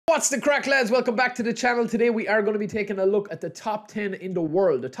What's the crack, lads? Welcome back to the channel. Today we are going to be taking a look at the top 10 in the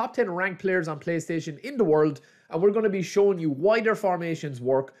world, the top 10 ranked players on PlayStation in the world, and we're going to be showing you why their formations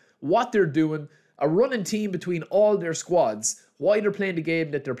work, what they're doing, a running team between all their squads, why they're playing the game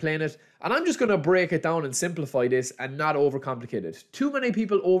that they're playing it, and I'm just going to break it down and simplify this and not overcomplicate it. Too many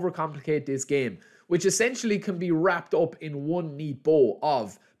people overcomplicate this game, which essentially can be wrapped up in one neat bow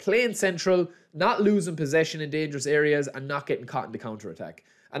of playing central, not losing possession in dangerous areas, and not getting caught in the counter-attack.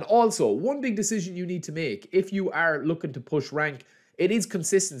 And also, one big decision you need to make if you are looking to push rank, it is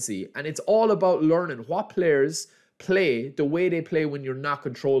consistency. And it's all about learning what players play the way they play when you're not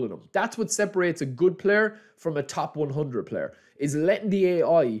controlling them. That's what separates a good player from a top 100 player, is letting the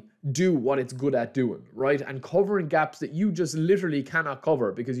AI do what it's good at doing, right? And covering gaps that you just literally cannot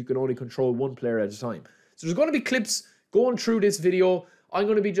cover because you can only control one player at a time. So there's going to be clips going through this video. I'm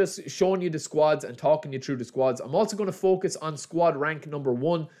going to be just showing you the squads and talking you through the squads. I'm also going to focus on squad rank number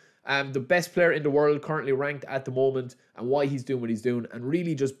 1, the best player in the world currently ranked at the moment, and why he's doing what he's doing, and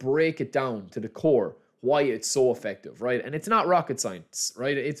really just break it down to the core, why it's so effective, right? And it's not rocket science,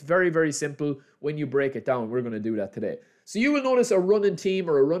 right? It's very, very simple when you break it down. We're going to do that today. So you will notice a running team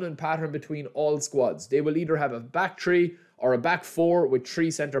or a running pattern between all squads. They will either have a back 3 or a back 4 with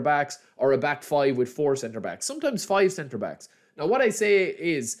 3 centre backs, or a back 5 with 4 centre backs, sometimes 5 centre backs. Now, what I say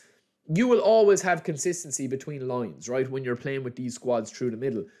is you will always have consistency between lines, right, when you're playing with these squads through the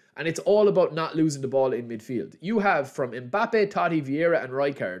middle. And it's all about not losing the ball in midfield. You have, from Mbappe, Totti, Vieira and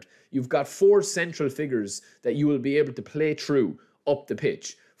Rijkaard, you've got 4 central figures that you will be able to play through up the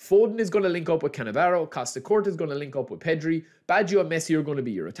pitch. Foden is going to link up with Cannavaro. Costa Curta is going to link up with Pedri. Baggio and Messi are going to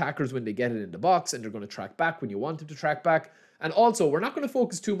be your attackers when they get it in the box, and they're going to track back when you want them to track back. And also, we're not going to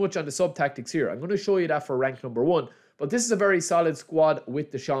focus too much on the sub-tactics here. I'm going to show you that for rank number 1. But this is a very solid squad with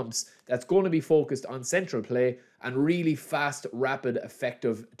the Champs that's going to be focused on central play and really fast, rapid,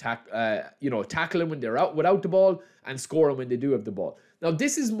 effective tackling when they're out without the ball and scoring when they do have the ball. Now,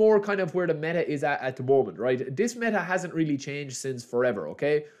 this is more kind of where the meta is at the moment, right? This meta hasn't really changed since forever,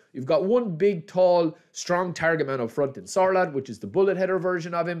 okay? You've got one big, tall, strong target man up front in Sarlat, which is the bullet header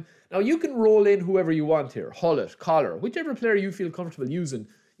version of him. Now, you can roll in whoever you want here, Hullet, Collar, whichever player you feel comfortable using.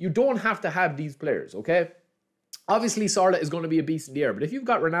 You don't have to have these players, okay? Obviously, Sarla is going to be a beast in the air, but if you've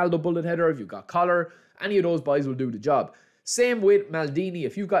got Ronaldo bullet header, if you've got Collar, any of those boys will do the job. Same with Maldini.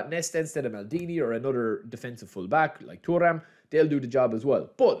 If you've got Nesta instead of Maldini or another defensive fullback like Thuram, they'll do the job as well.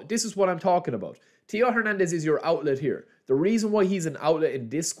 But this is what I'm talking about. Theo Hernandez is your outlet here. The reason why he's an outlet in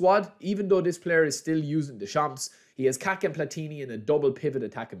this squad, even though this player is still using the Champs, he has Kaká and Platini in a double pivot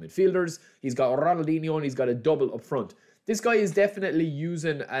attacking midfielders. He's got Ronaldinho and he's got a double up front. This guy is definitely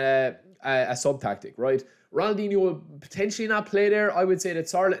using a sub-tactic, right? Ronaldinho will potentially not play there. I would say that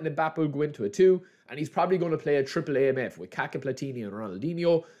Sarlat and Mbappe will go into a 2, and he's probably going to play a triple AMF with Kaká, Platini and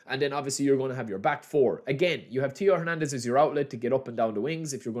Ronaldinho, and then obviously you're going to have your back 4. Again, you have Theo Hernandez as your outlet to get up and down the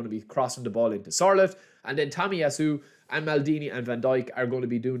wings if you're going to be crossing the ball into Sarlat, and then Tomiyasu and Maldini and Van Dijk are going to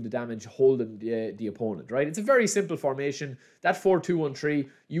be doing the damage holding the opponent, right? It's a very simple formation. That 4-2-1-3,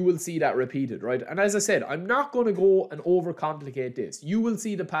 you will see that repeated, right? And as I said, I'm not going to go and overcomplicate this. You will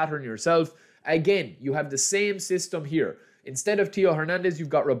see the pattern yourself. Again, you have the same system here. Instead of Theo Hernandez, you've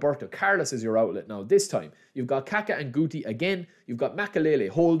got Roberto Carlos as your outlet now. This time, you've got Kaká and Guti again. You've got Makelele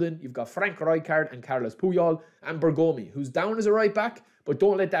holding. You've got Frank Rijkaard and Carlos Puyol and Bergomi, who's down as a right back, but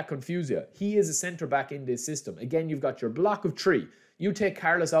don't let that confuse you. He is a centre back in this system. Again, you've got your block of 3. You take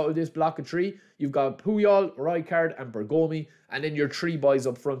Carlos out of this block of 3, you've got Puyol, Rijkaard and Bergomi, and then your 3 boys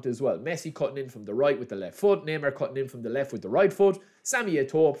up front as well. Messi cutting in from the right with the left foot, Neymar cutting in from the left with the right foot, Sami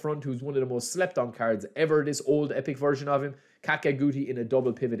Eto'o up front, who's one of the most slept on cards ever, this old epic version of him, Kaká Guti in a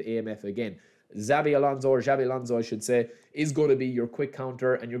double pivot AMF again. Xabi Alonso, I should say, is going to be your quick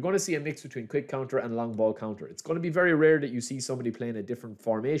counter, and you're going to see a mix between quick counter and long ball counter. It's going to be very rare that you see somebody playing a different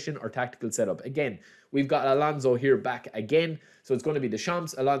formation or tactical setup. Again, we've got Alonso here back again, so it's going to be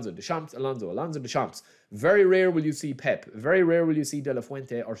Deschamps, Alonso, Deschamps, Alonso, Alonso, Deschamps. Very rare will you see Pep. Very rare will you see De La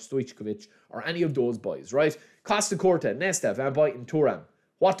Fuente or Stoichkovic or any of those boys, right? Costa Curta, Nesta, Van Dijk and Thuram.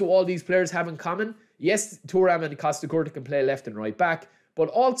 What do all these players have in common? Yes, Thuram and Costa Curta can play left and right back, but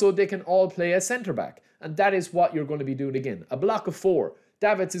also they can all play a centre back. And that is what you're going to be doing again. A block of 4.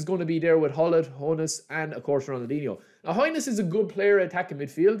 Davids is going to be there with Hullet, Hoeneß, and of course Ronaldinho. Now Hoeneß is a good player attacking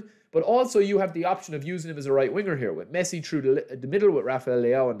midfield, but also you have the option of using him as a right winger here with Messi through the middle with Rafael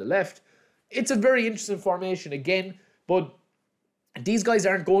Leao on the left. It's a very interesting formation again, but these guys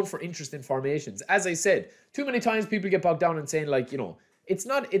aren't going for interesting formations. As I said, too many times people get bogged down in saying like, you know, it's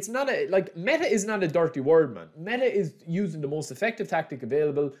not a, like, meta is not a dirty word, man. Meta is using the most effective tactic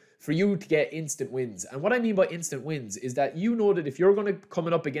available for you to get instant wins. And what I mean by instant wins is that you know that if you're going to come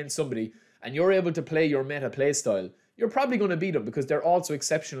up against somebody and you're able to play your meta play style, you're probably going to beat them because they're also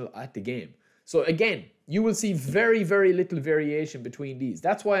exceptional at the game. So again, you will see very, very little variation between these.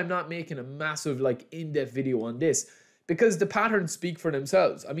 That's why I'm not making a massive, like, in-depth video on this, because the patterns speak for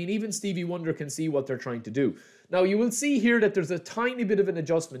themselves. I mean, even Stevie Wonder can see what they're trying to do. Now, you will see here that there's a tiny bit of an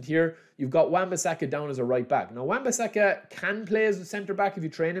adjustment here. You've got Wan-Bissaka down as a right back. Now, Wan-Bissaka can play as a centre back if you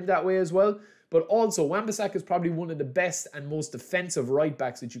train him that way as well. But also, Wan-Bissaka is probably one of the best and most defensive right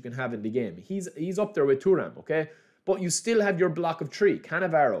backs that you can have in the game. He's up there with Thuram, okay? But you still have your block of three: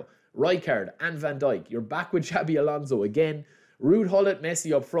 Cannavaro, Rijkaard, and Van Dijk. You're back with Xabi Alonso again. Ruud Gullit,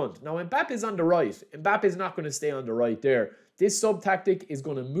 Messi up front. Now, Mbappe's on the right. Mbappe's not going to stay on the right there. This sub-tactic is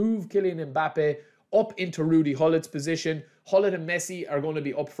going to move Kylian Mbappe up into Rudy Gullit's position. Gullit and Messi are going to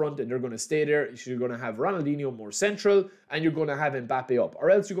be up front and they're going to stay there. You're going to have Ronaldinho more central and you're going to have Mbappe up.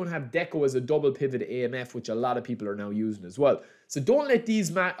 Or else you're going to have Deco as a double pivot AMF, which a lot of people are now using as well. So don't let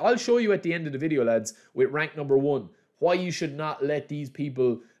these... I'll show you at the end of the video, lads, with rank number 1, why you should not let these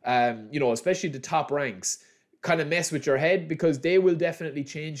people, you know, especially the top ranks, kind of mess with your head, because they will definitely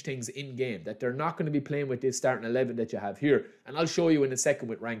change things in game, that they're not going to be playing with this starting 11 that you have here. And I'll show you in a second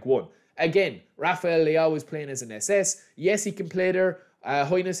with rank 1. Again, Rafael Leao is playing as an SS. Yes, he can play there.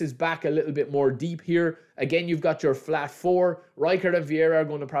 Hoynes is back a little bit more deep here. Again, you've got your flat 4. Rijkaard and Vieira are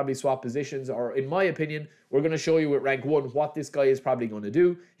going to probably swap positions, or in my opinion, we're going to show you with rank 1 what this guy is probably going to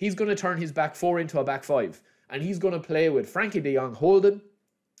do. He's going to turn his back 4 into a back 5. And he's going to play with Frankie de Jong holding,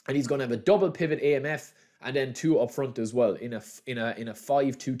 and he's going to have a double pivot AMF, and then 2 up front as well in a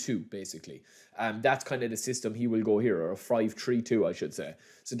 5-2-2 basically. That's kind of the system he will go here, or a 5-3-2 I should say.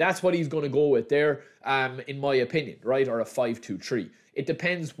 So that's what he's going to go with there, in my opinion, right? Or a 5-2-3. It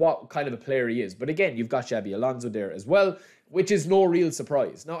depends what kind of a player he is. But again, you've got Xabi Alonso there as well, which is no real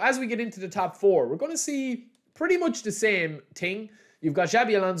surprise. Now, as we get into the top 4, we're going to see pretty much the same thing. You've got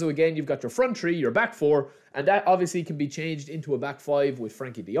Xabi Alonso again, you've got your front 3, your back 4, and that obviously can be changed into a back 5 with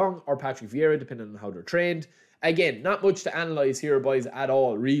Frankie de Jong or Patrick Vieira, depending on how they're trained. Again, not much to analyse here, boys, at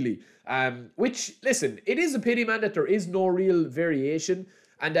all, really. Which, listen, it is a pity, man, that there is no real variation,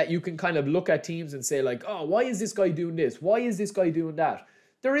 and that you can kind of look at teams and say, like, oh, why is this guy doing this? Why is this guy doing that?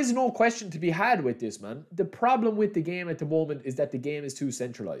 There is no question to be had with this, man. The problem with the game at the moment is that the game is too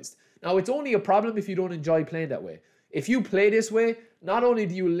centralised. Now, it's only a problem if you don't enjoy playing that way. If you play this way, not only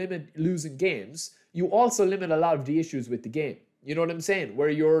do you limit losing games, you also limit a lot of the issues with the game. You know what I'm saying? Where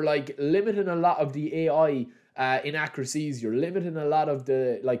you're, like, limiting a lot of the AI inaccuracies, you're limiting a lot of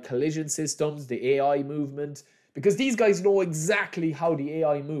the, like, collision systems, the AI movement, because these guys know exactly how the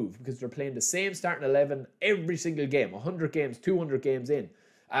AI move, because they're playing the same starting 11 every single game, 100 games, 200 games in.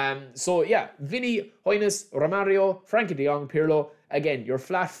 So yeah, Vinny, Hoynes, Romario, Frankie de Jong, Pirlo. Again, your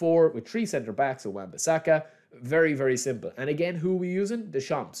flat 4 with 3 centre backs of Wan-Bissaka. Very, very simple. And again, who are we using?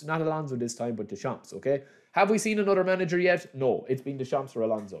 Deschamps. Not Alonso this time, but Deschamps, okay? Have we seen another manager yet? No, it's been Deschamps or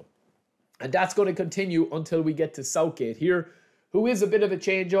Alonso. And that's going to continue until we get to Southgate here, who is a bit of a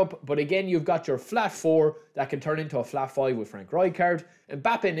change-up. But again, you've got your flat 4 that can turn into a flat 5 with Frank Rijkaard.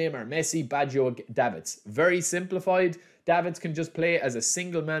 Mbappe, Neymar, Messi, Baggio, Davids. Very simplified. Davids can just play as a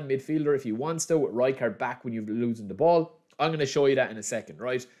single-man midfielder if he wants to, with Rijkaard back when you're losing the ball. I'm going to show you that in a second,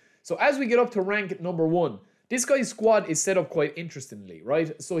 right? So as we get up to rank number 1, this guy's squad is set up quite interestingly,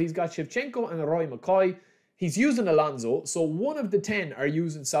 right? So he's got Shevchenko and Roy McCoy. He's using Alonso. So 1 of the 10 are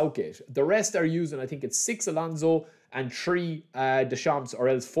using Southgate. The rest are using, I think it's 6 Alonso and 3 Deschamps, or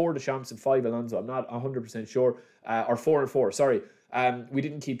else 4 Deschamps and 5 Alonso. I'm not 100% sure. Or 4 and 4, sorry. We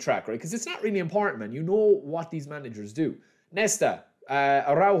didn't keep track, right? Because it's not really important, man. You know what these managers do. Nesta,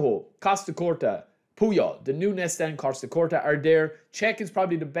 Araujo, Costa Corta, Puyol, the new Nesta and Costa Corta are there. Cech is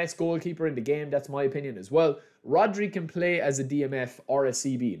probably the best goalkeeper in the game. That's my opinion as well. Rodri can play as a DMF or a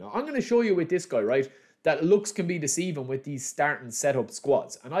CB. Now, I'm going to show you with this guy, right, that looks can be deceiving with these starting setup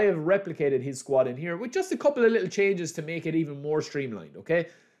squads. And I have replicated his squad in here with just a couple of little changes to make it even more streamlined, okay?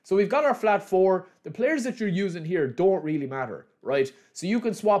 So we've got our flat 4. The players that you're using here don't really matter, right? So you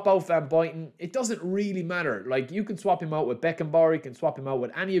can swap out Van Buyten. It doesn't really matter. Like, you can swap him out with Beckenbauer. You can swap him out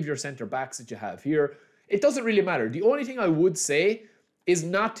with any of your centre-backs that you have here. It doesn't really matter. The only thing I would say is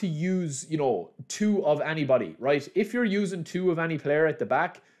not to use, you know, 2 of anybody, right? If you're using 2 of any player at the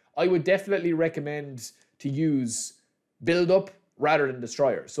back, I would definitely recommend to use build-up rather than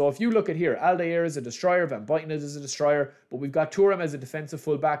destroyer. So if you look at here, Aldair is a destroyer, Van Buyten is a destroyer, but we've got Thuram as a defensive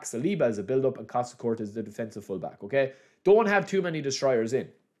fullback, Saliba as a build-up, and Costa Corta as the defensive fullback, okay? Don't have too many destroyers in.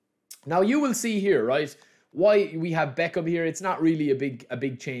 Now, you will see here, right, why we have Beckham here, it's not really a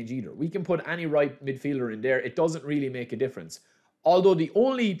big change either. We can put any right midfielder in there. It doesn't really make a difference. Although the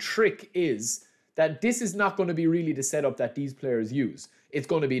only trick is that this is not going to be really the setup that these players use. It's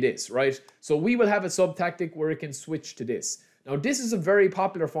going to be this, right? So we will have a sub-tactic where it can switch to this. Now, this is a very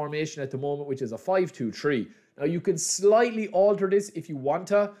popular formation at the moment, which is a 5-2-3. Now, you can slightly alter this if you want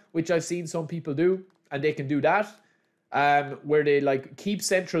to, which I've seen some people do, and they can do that, where they like keep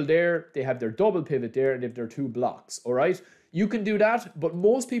central there, they have their double pivot there, and if they're 2 blocks, all right? You can do that, but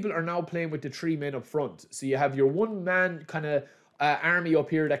most people are now playing with the 3 men up front. So you have your 1-man kind of army up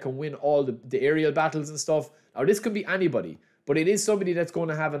here that can win all the aerial battles and stuff. Now, this can be anybody, but it is somebody that's going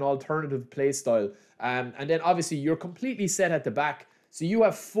to have an alternative play style. And then obviously you're completely set at the back, so you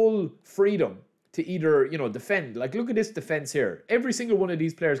have full freedom to either, you know, defend. Like, look at this defense here. Every single one of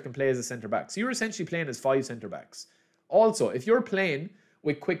these players can play as a centre back. So you're essentially playing as 5 centre backs. Also, if you're playing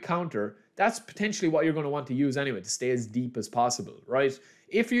with quick counter, that's potentially what you're going to want to use anyway, to stay as deep as possible, right?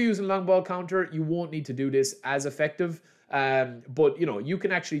 If you're using long ball counter, you won't need to do this as effective. But, you know, you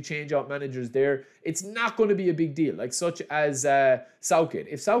can actually change out managers there. It's not going to be a big deal, like such as Southgate.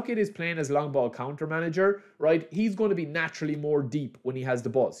 If Southgate is playing as long ball counter manager, right, he's going to be naturally more deep when he has the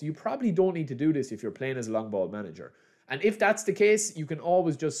ball. So you probably don't need to do this if you're playing as a long ball manager. And if that's the case, you can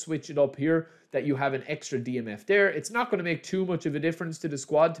always just switch it up here, that you have an extra DMF there. It's not going to make too much of a difference to the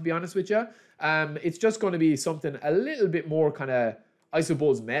squad, to be honest with you. It's just going to be something a little bit more kind of, I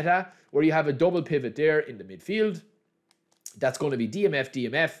suppose, meta, where you have a double pivot there in the midfield. That's going to be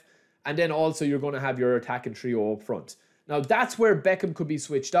DMF, and then also you're going to have your attacking trio up front. Now, that's where Beckham could be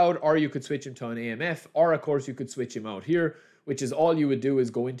switched out, or you could switch him to an AMF, or of course you could switch him out here, which is all you would do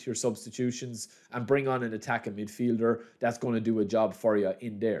is go into your substitutions and bring on an attacking midfielder that's going to do a job for you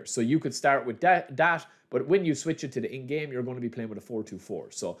in there. So you could start with that, but when you switch it to the in-game, you're going to be playing with a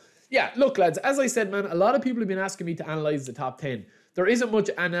 4-2-4. So yeah, look lads, as I said, man, a lot of people have been asking me to analyze the top 10. There isn't much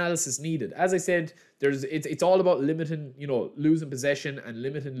analysis needed. As I said, it's all about limiting, you know, losing possession and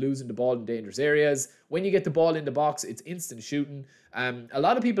limiting losing the ball in dangerous areas. When you get the ball in the box, it's instant shooting. A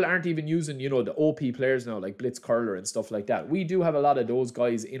lot of people aren't even using, you know, the OP players now, like Blitz Curler and stuff like that. We do have a lot of those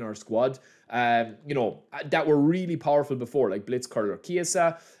guys in our squad, you know, that were really powerful before, like Blitz Curler,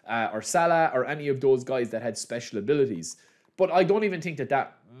 Chiesa, or Salah, or any of those guys that had special abilities. But I don't even think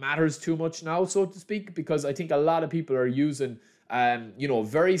that matters too much now, so to speak, because I think a lot of people are using you know,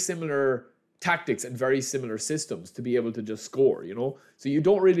 very similar tactics and very similar systems to be able to just score, you know? So you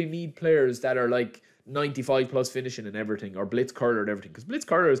don't really need players that are like 95 plus finishing and everything, or Blitz Curler and everything, because Blitz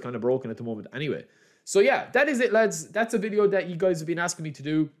Curler is kind of broken at the moment anyway. So yeah, that is it, lads. That's a video that you guys have been asking me to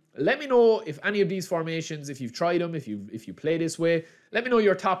do. Let me know if any of these formations, if you've tried them, if you play this way. Let me know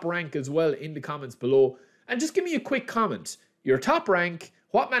your top rank as well in the comments below. And just give me a quick comment. Your top rank,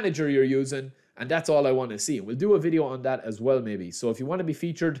 what manager you're using, and that's all I want to see. And we'll do a video on that as well, maybe. So if you want to be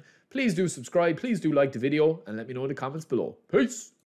featured, please do subscribe. Please do like the video and let me know in the comments below. Peace.